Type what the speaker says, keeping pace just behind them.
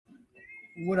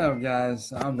What up,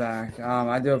 guys? I'm back.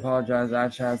 I do apologize. I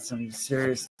actually had some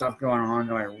serious stuff going on,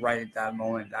 like right at that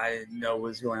moment. I didn't know what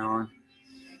was going on,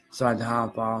 so I had to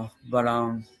hop off. But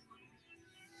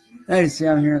hey, see,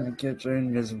 I'm here in the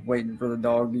kitchen, just waiting for the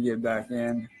dog to get back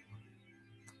in,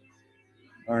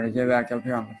 or to get back up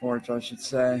here on the porch, I should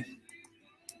say.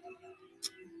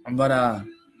 But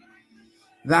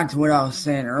back to what I was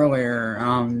saying earlier.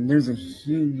 There's a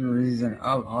huge reason.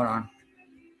 Oh, hold on.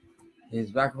 He's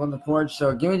back up on the porch,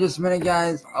 so give me just a minute,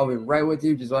 guys. I'll be right with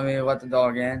you. Just let the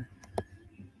dog in.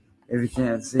 If you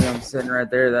can't see, I'm sitting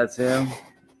right there. That's him.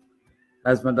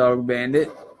 That's my dog, Bandit.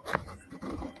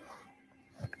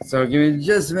 So give me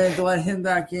just a minute to let him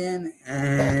back in,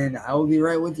 and I will be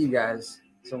right with you guys.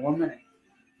 So 1 minute.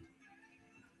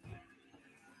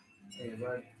 Hey,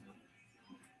 buddy.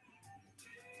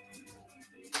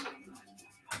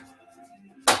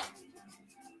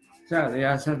 So,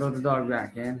 yeah, I sent the dog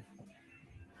back in.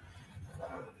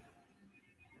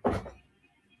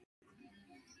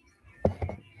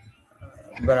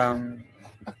 But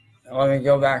let me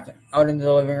go back out into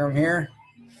the living room here,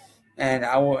 and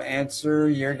I will answer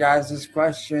your guys'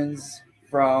 questions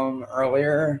from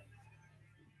earlier.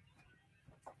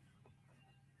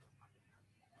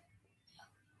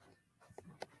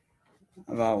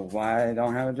 About why I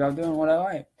don't have a job doing what I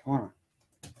like. Come on.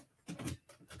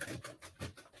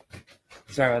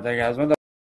 Sorry about that, guys. My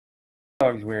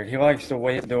dog's weird. He likes to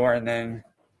wait at the door and then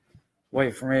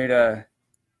wait for me to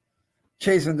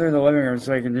chase him through the living room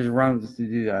so he can just run to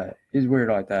do that. He's weird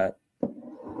like that. I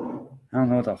don't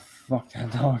know what the fuck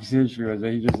that dog's issue is,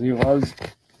 but he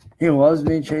loves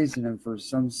me chasing him for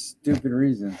some stupid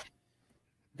reason.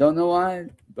 Don't know why,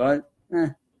 but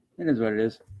it is what it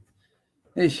is.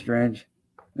 He's strange.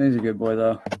 He's a good boy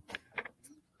though.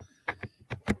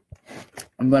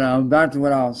 But back to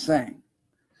what I was saying.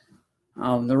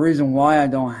 The reason why I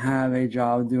don't have a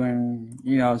job doing,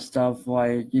 stuff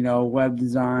like, web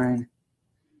design,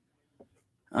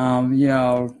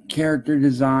 character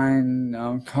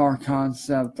design, car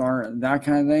concept art, that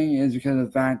kind of thing is because of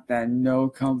the fact that no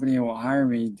company will hire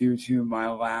me due to my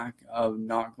lack of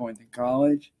not going to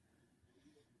college.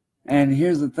 And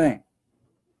here's the thing.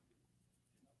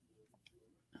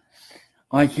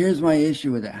 Like, here's my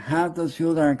issue with it. Half those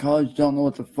people that are in college don't know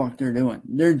what the fuck they're doing.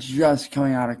 They're just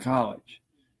coming out of college.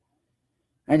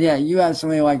 And yeah, you have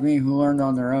somebody like me who learned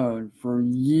on their own for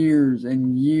years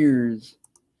and years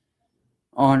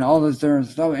on all this different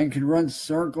stuff and can run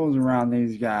circles around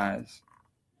these guys.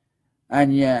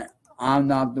 And yet, I'm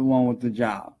not the one with the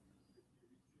job.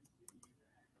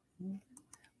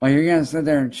 Like, you're going to sit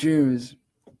there and choose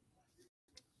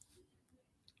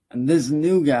this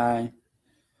new guy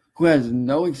who has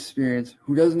no experience,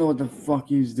 who doesn't know what the fuck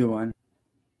he's doing,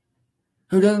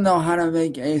 who doesn't know how to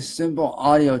make a simple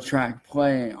audio track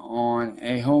play on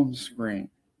a home screen.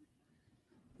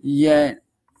 Yet,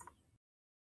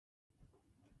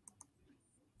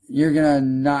 you're going to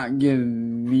not give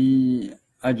me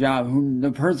a job,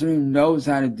 the person who knows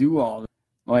how to do all this.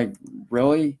 Like,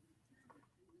 really?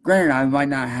 Granted, I might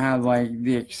not have, like,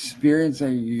 the experience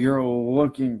that you're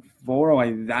looking for,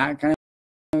 like that kind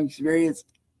of experience.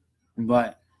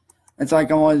 But it's like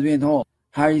I'm always being told,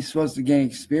 how are you supposed to gain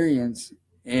experience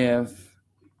if,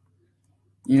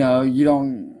 you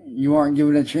aren't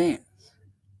given a chance?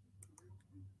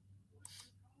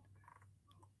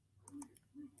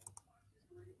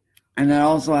 And that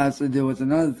also has to do with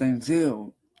another thing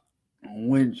too,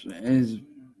 which is,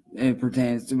 it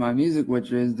pertains to my music,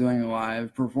 which is doing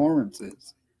live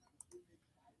performances.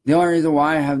 The only reason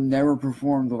why I have never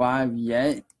performed live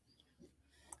yet,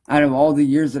 out of all the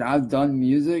years that I've done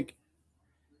music,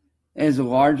 is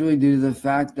largely due to the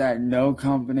fact that no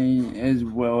company is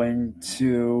willing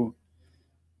to,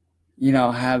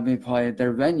 have me play at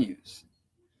their venues.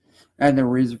 And the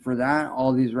reason for that,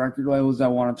 all these record labels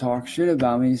that want to talk shit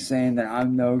about me, saying that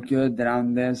I'm no good, that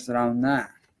I'm this, that I'm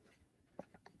that.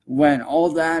 When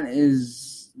all that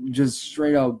is just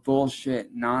straight up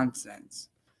bullshit nonsense.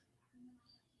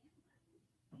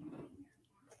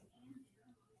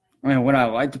 I mean, would I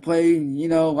like to play,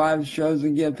 live shows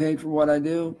and get paid for what I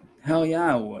do? Hell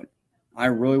yeah, I would. I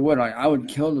really would. I would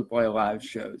kill to play live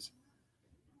shows.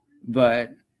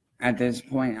 But at this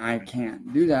point, I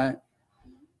can't do that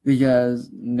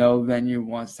because no venue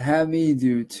wants to have me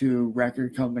due to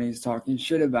record companies talking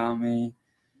shit about me,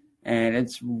 and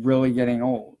it's really getting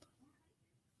old.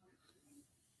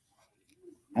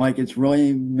 Like, it's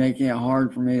really making it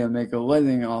hard for me to make a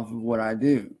living off of what I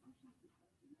do.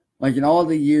 Like, in all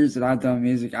the years that I've done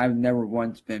music, I've never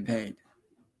once been paid.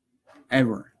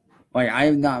 Ever. Like, I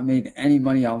have not made any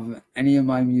money off of any of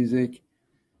my music,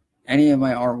 any of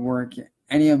my artwork,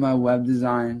 any of my web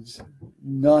designs,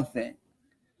 nothing.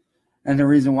 And the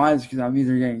reason why is because I'm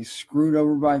either getting screwed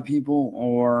over by people,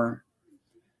 or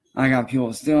I got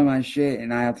people stealing my shit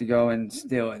and I have to go and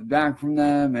steal it back from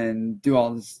them and do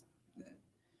all this,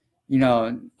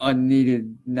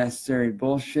 unneeded, necessary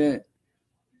bullshit.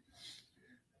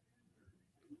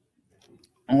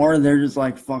 Or they're just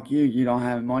like, fuck you, you don't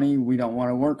have money, we don't want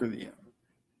to work with you.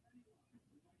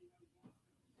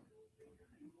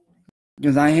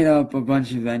 Because I hit up a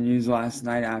bunch of venues last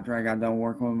night after I got done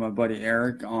working with my buddy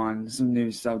Eric on some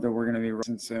new stuff that we're going to be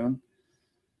releasing soon.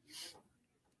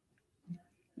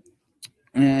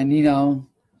 And,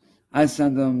 I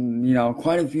sent them,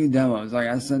 quite a few demos. Like,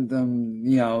 I sent them,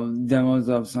 demos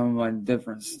of some of my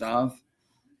different stuff.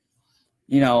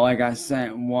 Like I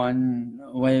sent one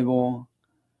label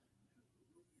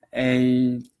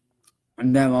a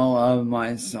demo of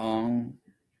my song,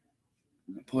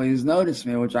 Please Notice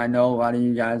Me, which I know a lot of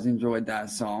you guys enjoyed that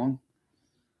song.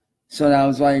 So that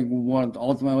was like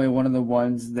ultimately one of the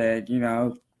ones that,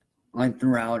 I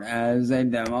threw out as a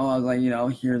demo. I was like,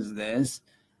 here's this.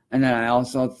 And then I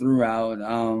also threw out,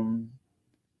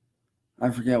 I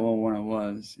forget what one it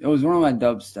was. It was one of my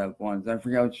dubstep ones. I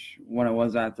forget which one it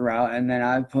was I threw out. And then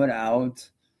I put out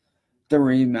the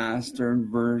remastered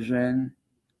version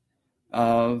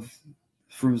of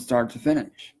From Start to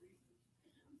Finish.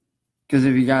 Because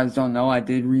if you guys don't know, I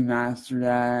did remaster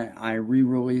that. I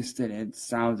re-released it. It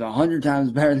sounds 100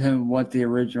 times better than what the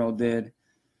original did.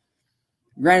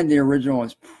 Granted, the original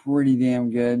was pretty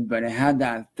damn good, but it had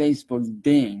that Facebook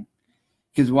ding.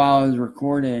 Because while I was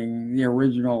recording the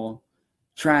original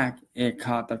track, it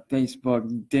caught the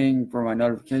Facebook ding for my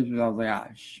notifications. I was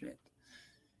like, shit.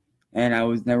 And I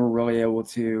was never really able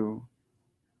to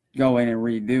go in and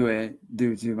redo it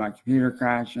due to my computer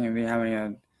crashing and me having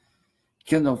a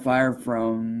Kindle Fire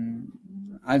from,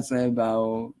 I'd say,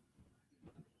 about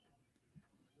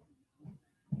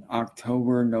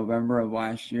October, November of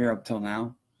last year up till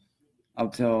now,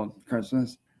 up till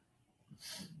Christmas.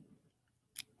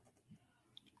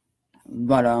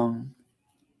 But,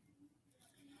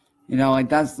 like,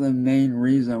 that's the main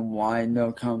reason why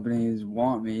no companies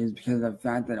want me, is because of the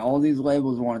fact that all these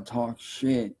labels want to talk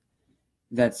shit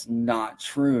that's not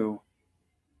true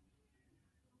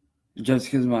just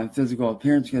because of my physical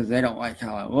appearance, because they don't like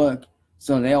how I look.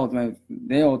 So they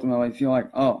ultimately feel like,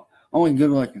 oh, only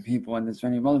good-looking people in this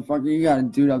venue. Motherfucker, you got a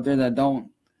dude up there that don't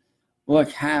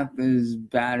look half as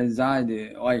bad as I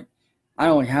do. Like, I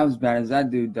don't look half as bad as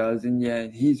that dude does, and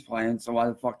yet he's playing, so why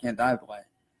the fuck can't I play?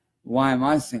 Why am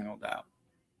I singled out?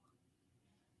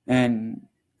 And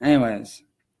anyways,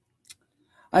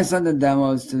 I sent the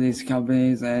demos to these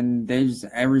companies, and they just,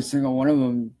 every single one of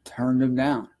them turned them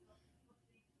down.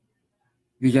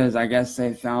 Because I guess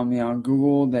they found me on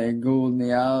Google, they Googled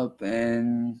me up,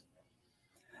 and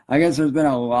I guess there's been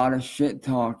a lot of shit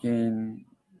talking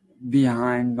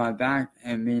behind my back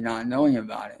and me not knowing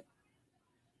about it.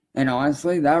 And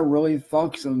honestly, that really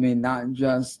fucks with me, not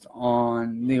just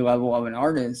on the level of an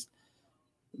artist,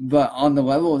 but on the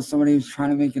level of somebody who's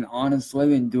trying to make an honest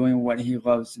living doing what he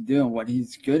loves to do and what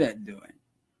he's good at doing.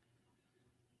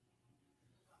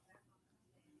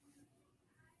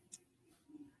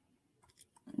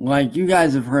 Like, you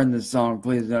guys have heard the song,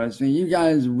 Please Notice Me. You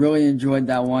guys really enjoyed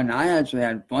that one. I actually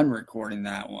had fun recording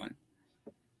that one.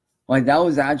 Like, that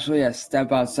was actually a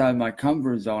step outside my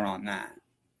comfort zone on that.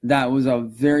 That was a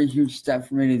very huge step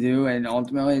for me to do, and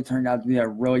ultimately it turned out to be a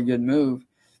really good move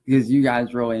because you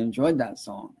guys really enjoyed that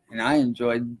song. And I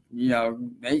enjoyed,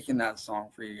 making that song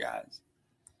for you guys.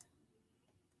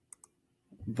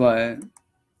 But,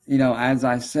 as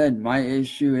I said, my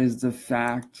issue is the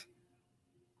fact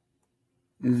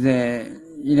that,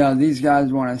 these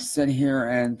guys want to sit here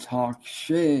and talk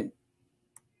shit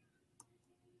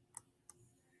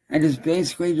and just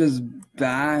basically just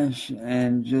bash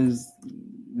and just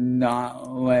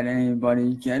not let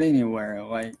anybody get anywhere.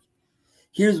 Like,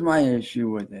 here's my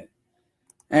issue with it.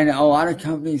 And a lot of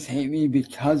companies hate me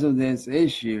because of this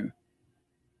issue.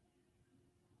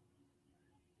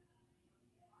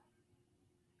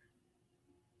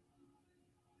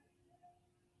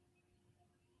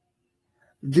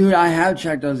 Dude, I have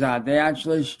checked those out. They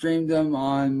actually streamed them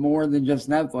on more than just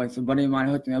Netflix. A buddy of mine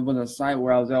hooked me up with a site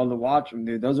where I was able to watch them,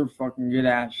 dude. Those are fucking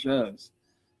good-ass shows.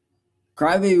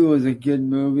 Crybaby was a good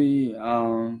movie.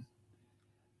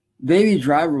 Baby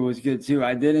Driver was good, too.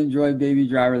 I did enjoy Baby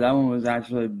Driver. That one was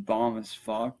actually bomb as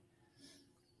fuck.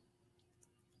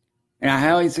 And I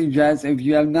highly suggest, if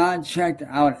you have not checked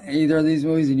out either of these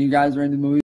movies and you guys are into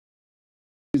movies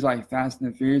like Fast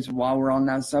and the Furious, while we're on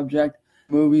that subject,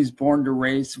 movies Born to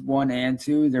Race 1 and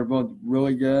 2, they're both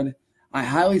really good. I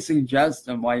highly suggest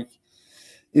them. Like,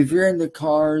 if you're into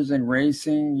cars and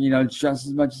racing, you know, just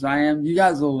as much as I am, you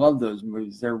guys will love those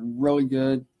movies. They're really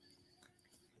good.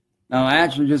 Now, I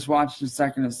actually just watched the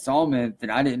second installment that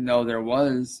I didn't know there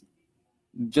was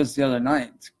just the other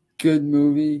night. It's a good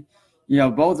movie. You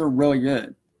know, both are really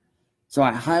good. So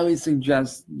I highly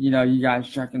suggest, you know, you guys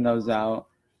checking those out.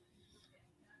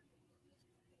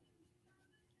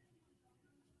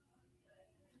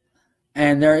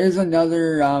 And there is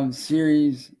another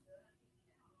series.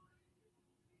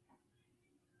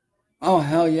 Oh,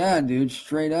 hell yeah, dude.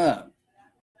 Straight up.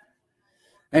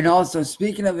 And also,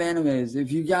 speaking of animes,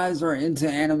 if you guys are into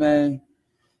anime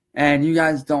and you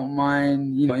guys don't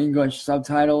mind, you know, English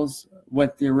subtitles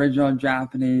with the original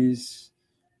Japanese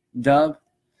dub,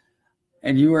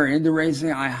 and you are into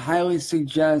racing, I highly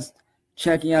suggest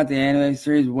checking out the anime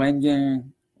series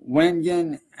Wengen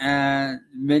at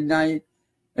Midnight.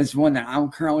 It's one that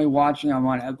I'm currently watching. I'm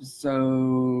on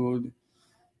episode,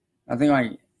 I think,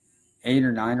 like 8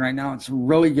 or 9 right now. It's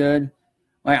really good.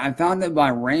 Like, I found it by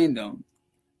random,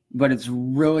 but it's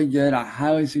really good. I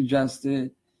highly suggest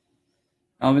it.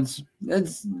 It's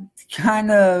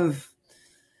kind of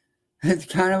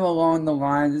along the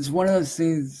lines. It's one of those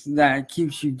things that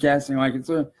keeps you guessing. Like,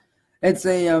 it's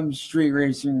a street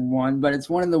racing one, but it's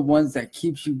one of the ones that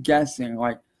keeps you guessing,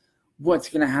 like, what's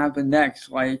gonna happen next.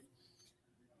 Like,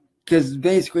 because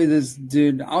basically this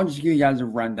dude, I'll just give you guys a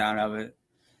rundown of it.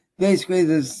 Basically,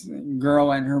 this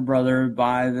girl and her brother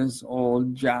buy this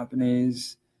old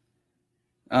Japanese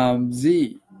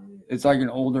Z. It's like an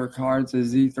older car. It's a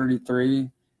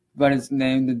Z33, but it's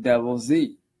named the Devil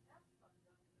Z.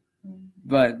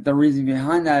 But the reason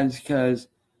behind that is because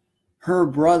her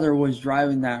brother was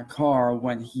driving that car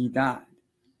when he died.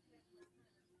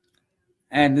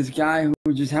 And this guy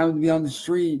who just happened to be on the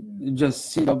street and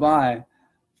just see go by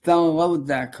fell in love with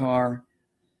that car.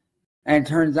 And it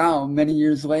turns out many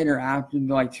years later, after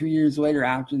like 2 years later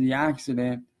after the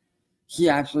accident, he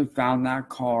actually found that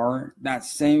car, that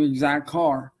same exact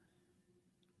car,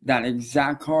 that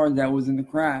exact car that was in the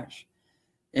crash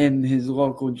in his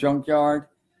local junkyard.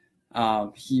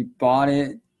 He bought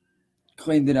it,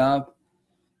 cleaned it up,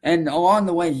 and along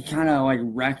the way he kind of like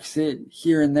wrecks it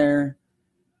here and there.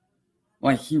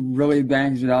 Like, he really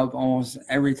bangs it up almost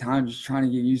every time, just trying to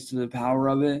get used to the power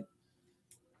of it.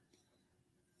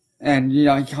 And, you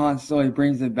know, he constantly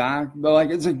brings it back. But,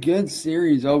 like, it's a good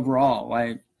series overall.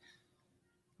 Like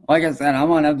I said,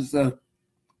 I'm on episode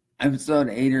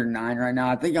 8 or 9 right now.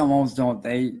 I think I'm almost done with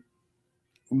 8.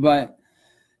 But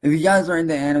if you guys are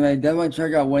into anime, definitely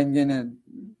check out Wengen at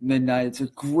Midnight. It's a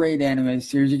great anime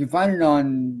series. You can find it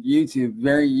on YouTube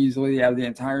very easily. You have the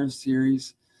entire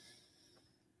series.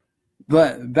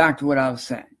 But back to what I was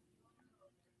saying.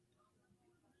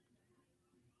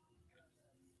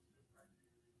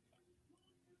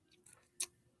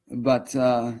 But,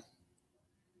 you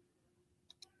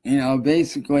know,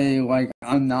 basically, like,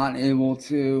 I'm not able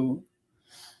to,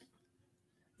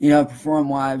 you know, perform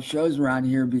live shows around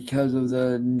here because of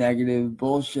the negative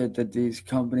bullshit that these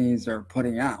companies are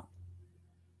putting out.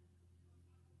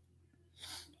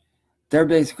 They're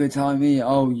basically telling me,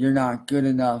 oh, you're not good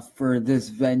enough for this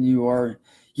venue, or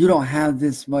you don't have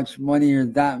this much money or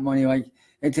that money. Like,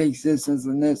 it takes this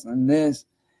and this and this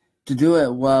to do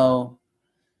it. Well,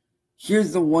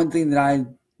 here's the one thing that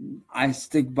I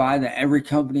stick by that every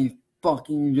company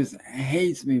fucking just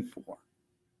hates me for.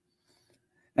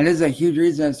 And this is a huge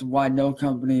reason as to why no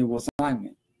company will sign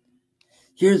me.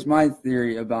 Here's my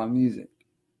theory about music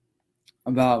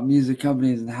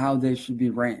companies and how they should be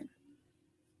ran.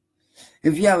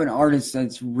 If you have an artist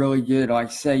that's really good, like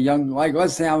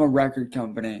let's say I'm a record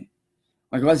company.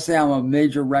 Like, let's say I'm a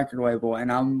major record label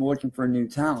and I'm looking for new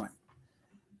talent.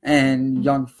 And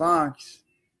Young Fox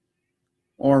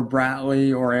or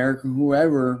Bradley or Eric or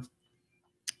whoever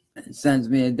sends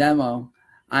me a demo.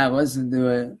 I listen to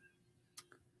it.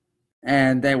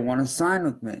 And they want to sign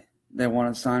with me. They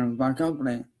want to sign with my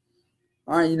company.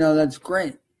 All right, you know, that's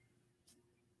great.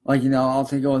 Like, you know, I'll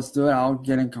take a listen to it. I'll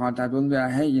get in contact with them and be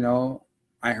like, hey, you know,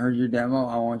 I heard your demo.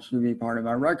 I want you to be part of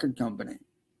my record company.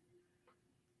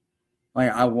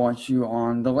 Like, I want you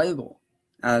on the label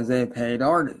as a paid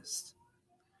artist.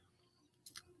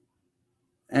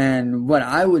 And what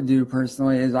I would do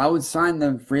personally is I would sign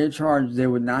them free of charge. They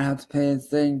would not have to pay a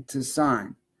thing to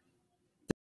sign.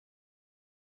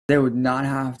 They would not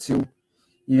have to,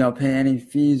 you know, pay any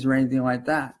fees or anything like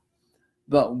that.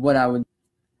 But what I would do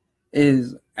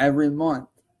is every month,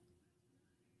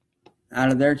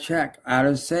 out of their check, out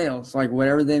of sales, like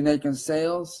whatever they make in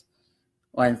sales,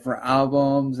 like for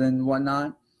albums and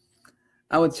whatnot,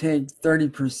 I would take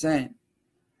 30%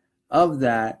 of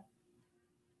that.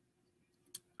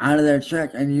 out of their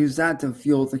check and use that to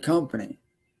fuel the company.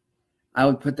 I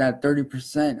would put that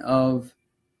 30% of,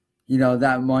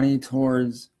 that money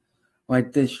towards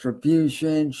like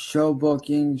distribution, show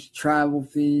bookings, travel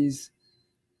fees,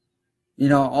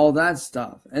 all that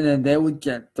stuff. And then they would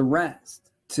get the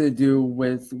rest to do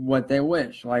with what they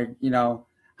wish, like,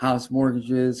 house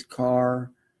mortgages,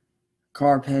 car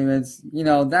payments,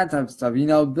 that type of stuff,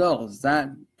 bills, that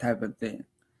type of thing.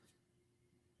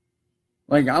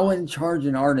 Like, I wouldn't charge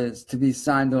an artist to be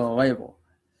signed to a label.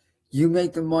 You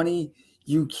make the money,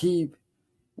 you keep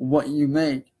what you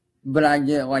make, but I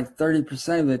get like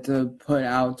 30% of it to put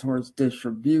out towards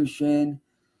distribution,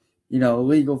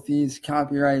 legal fees,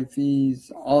 copyright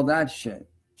fees, all that shit.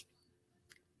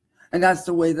 And that's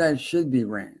the way that it should be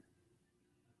ran.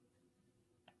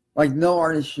 Like, no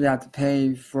artist should have to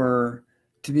pay to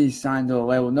be signed to a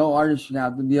label. No artist should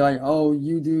have to be like, oh,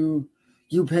 you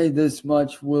pay this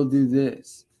much, we'll do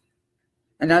this.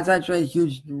 And that's actually a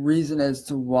huge reason as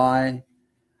to why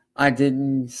I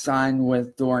didn't sign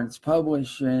with Dorrance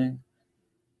Publishing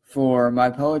for my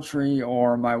poetry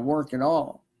or my work at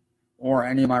all, or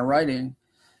any of my writing,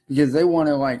 because they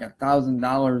wanted like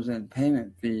 $1,000 in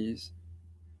payment fees.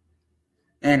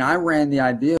 And I ran the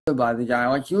idea by the guy.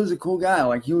 Like, he was a cool guy.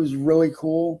 Like, he was really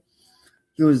cool.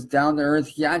 He was down to earth.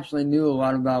 He actually knew a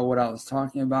lot about what I was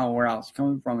talking about, where I was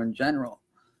coming from in general.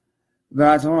 But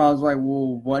I told him, I was like,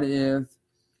 well, what if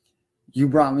you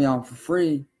brought me on for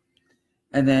free,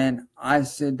 and then I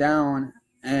sit down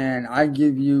and I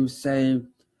give you, say,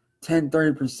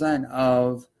 10-30%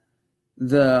 of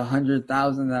the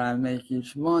 $100,000 that I make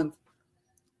each month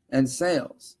in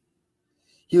sales.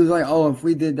 He was like, oh, if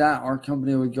we did that, our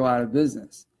company would go out of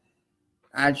business.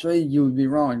 Actually, you would be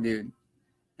wrong, dude.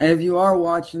 And if you are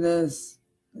watching this,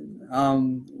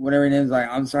 whatever your name's like,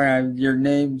 I'm sorry, your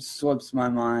name slips my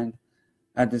mind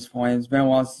at this point. It's been a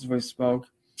while since we spoke.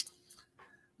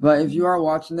 But if you are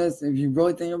watching this, if you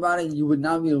really think about it, you would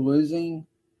not be losing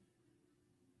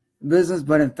business,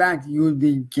 but in fact, you would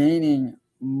be gaining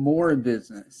more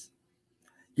business.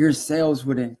 Your sales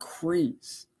would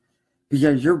increase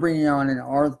because you're bringing on an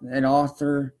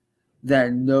author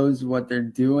that knows what they're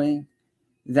doing,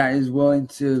 that is willing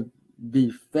to be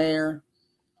fair.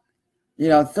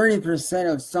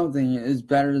 30% of something is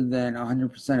better than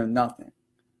 100% of nothing.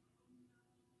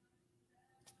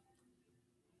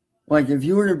 Like, if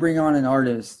you were to bring on an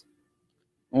artist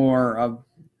or an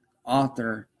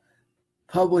author,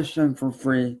 publish them for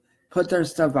free, put their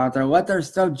stuff out there, let their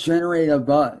stuff generate a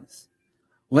buzz,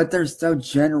 let their stuff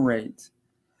generate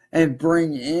and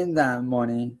bring in that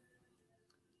money,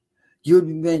 you would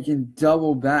be making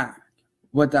double back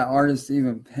what that artist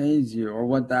even pays you, or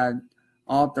what that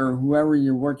author, whoever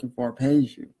you're working for,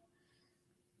 pays you.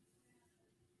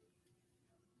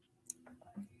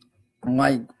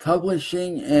 Like,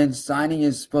 publishing and signing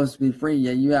is supposed to be free,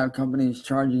 yet you have companies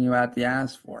charging you at the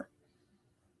ass for it.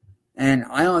 And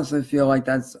I honestly feel like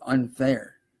that's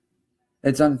unfair.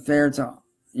 It's unfair to,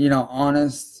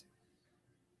 honest,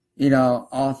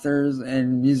 authors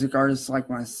and music artists like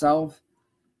myself.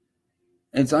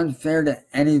 It's unfair to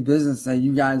any business that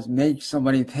you guys make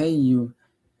somebody pay you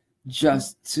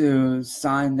just to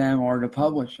sign them or to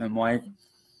publish them. Like,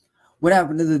 what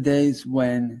happened to the days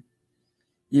when,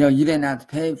 you didn't have to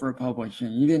pay for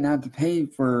publishing. You didn't have to pay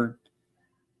for,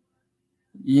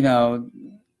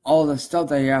 all the stuff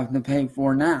that you're having to pay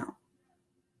for now.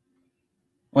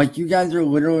 Like, you guys are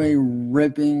literally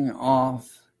ripping off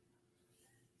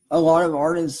a lot of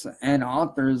artists and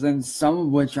authors, and some of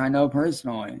which I know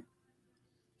personally.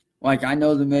 Like, I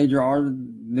know the major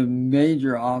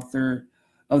author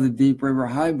of the Deep River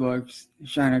High books,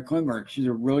 Shanna Klimberg. She's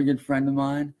a really good friend of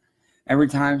mine. Every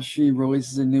time she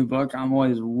releases a new book, I'm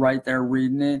always right there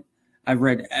reading it. I've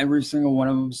read every single one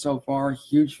of them so far.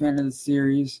 Huge fan of the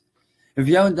series. If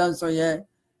you haven't done so yet,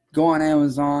 go on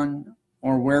Amazon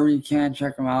or wherever you can,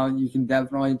 check them out. You can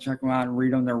definitely check them out and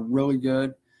read them. They're really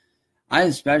good. I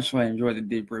especially enjoy the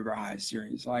Deep River High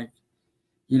series. Like,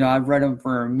 I've read them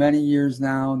for many years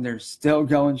now, and they're still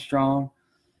going strong.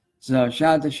 So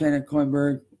shout out to Shanna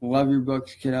Klimberg. Love your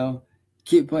books, kiddo.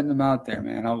 Keep putting them out there,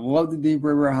 man. I love the Deep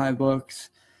River High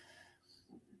books.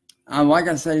 Like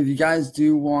I said, if you guys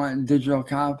do want digital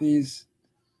copies,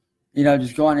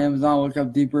 just go on Amazon, look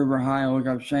up Deep River High, look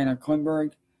up Shanna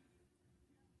Klimberg.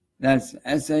 That's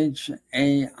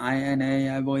Shaina,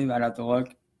 I believe. I'd have to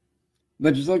look.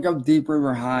 But just look up Deep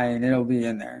River High, and it'll be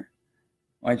in there.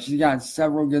 Like, she's got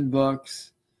several good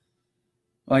books.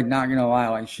 Like, not gonna lie,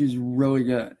 like, she's really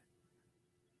good.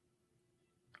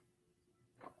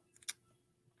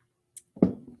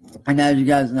 And as you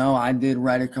guys know, I did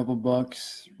write a couple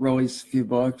books, release a few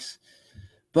books.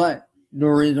 But the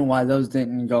reason why those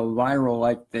didn't go viral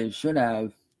like they should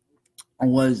have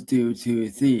was due to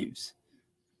thieves.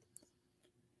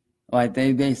 Like,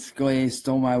 they basically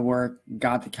stole my work,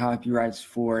 got the copyrights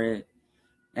for it,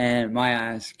 and my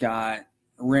ass got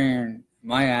freaking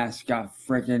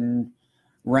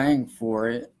rang for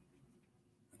it,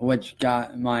 which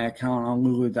got my account on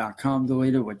Lulu.com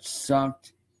deleted, which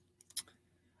sucked.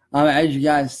 As you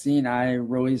guys seen, I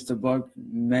released a book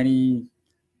a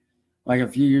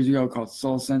few years ago called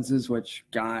Soul Senses, which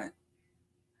got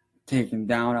taken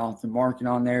down off the market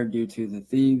on there due to the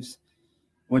thieves,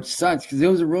 which sucks because it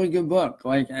was a really good book.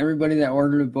 Like, everybody that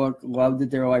ordered the book loved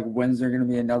it. They were like, when's there going to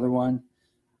be another one?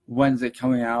 When's it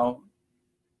coming out?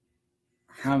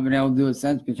 Haven't been able to do it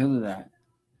since because of that.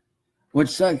 Which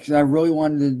sucks because I really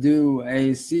wanted to do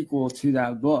a sequel to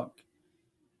that book.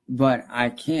 But I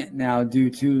can't now due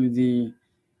to the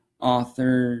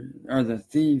author or the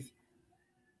thief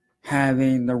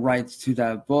having the rights to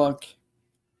that book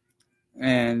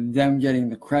and them getting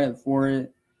the credit for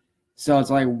it. So it's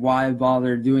like, why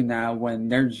bother doing that when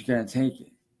they're just going to take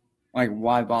it? Like,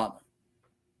 why bother?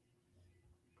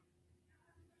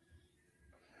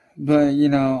 But,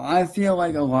 I feel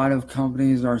like a lot of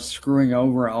companies are screwing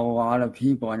over a lot of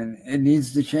people, and it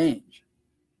needs to change.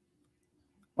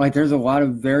 Like, there's a lot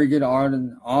of very good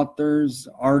authors,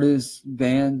 artists,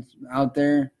 bands out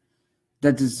there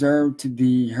that deserve to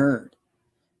be heard.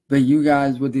 But you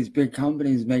guys with these big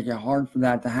companies make it hard for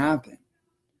that to happen.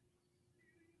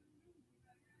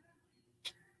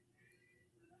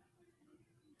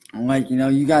 Like,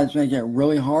 you guys make it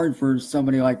really hard for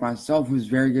somebody like myself who's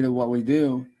very good at what we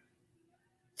do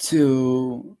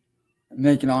to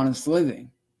make an honest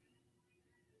living.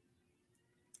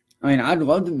 I mean, I'd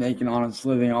love to make an honest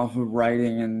living off of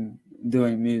writing and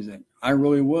doing music. I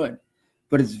really would.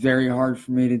 But it's very hard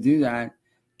for me to do that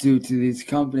due to these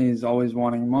companies always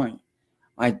wanting money.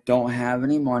 I don't have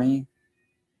any money.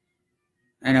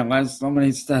 And unless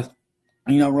somebody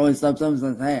really steps up and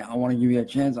says, hey, I want to give you a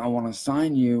chance. I want to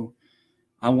sign you.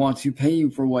 I want to pay you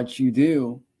for what you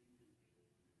do.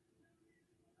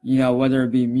 Whether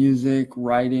it be music,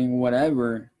 writing,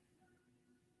 whatever,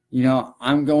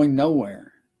 I'm going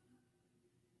nowhere.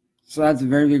 So that's a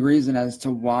very big reason as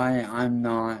to why I'm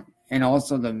not, and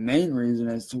also the main reason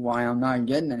as to why I'm not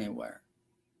getting anywhere.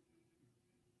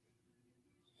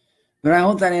 But I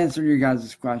hope that answered your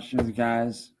guys' questions,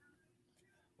 guys.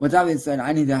 With that being said,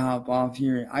 I need to hop off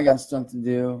here. I got stuff to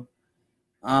do.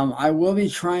 I will be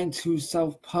trying to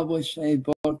self-publish a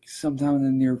book sometime in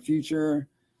the near future.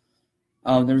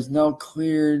 There's no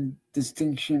clear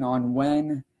distinction on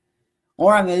when.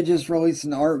 Or I may just release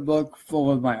an art book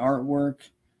full of my artwork.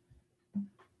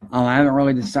 I haven't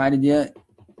really decided yet.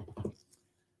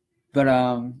 But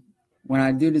when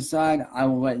I do decide, I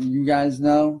will let you guys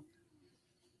know.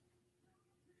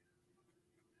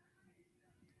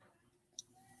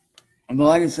 But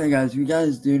like I said, guys, if you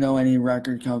guys do know any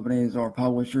record companies or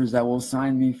publishers that will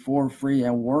sign me for free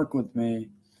and work with me,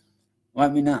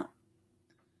 let me know.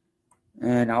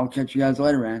 And I'll catch you guys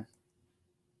later, man.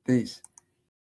 Peace.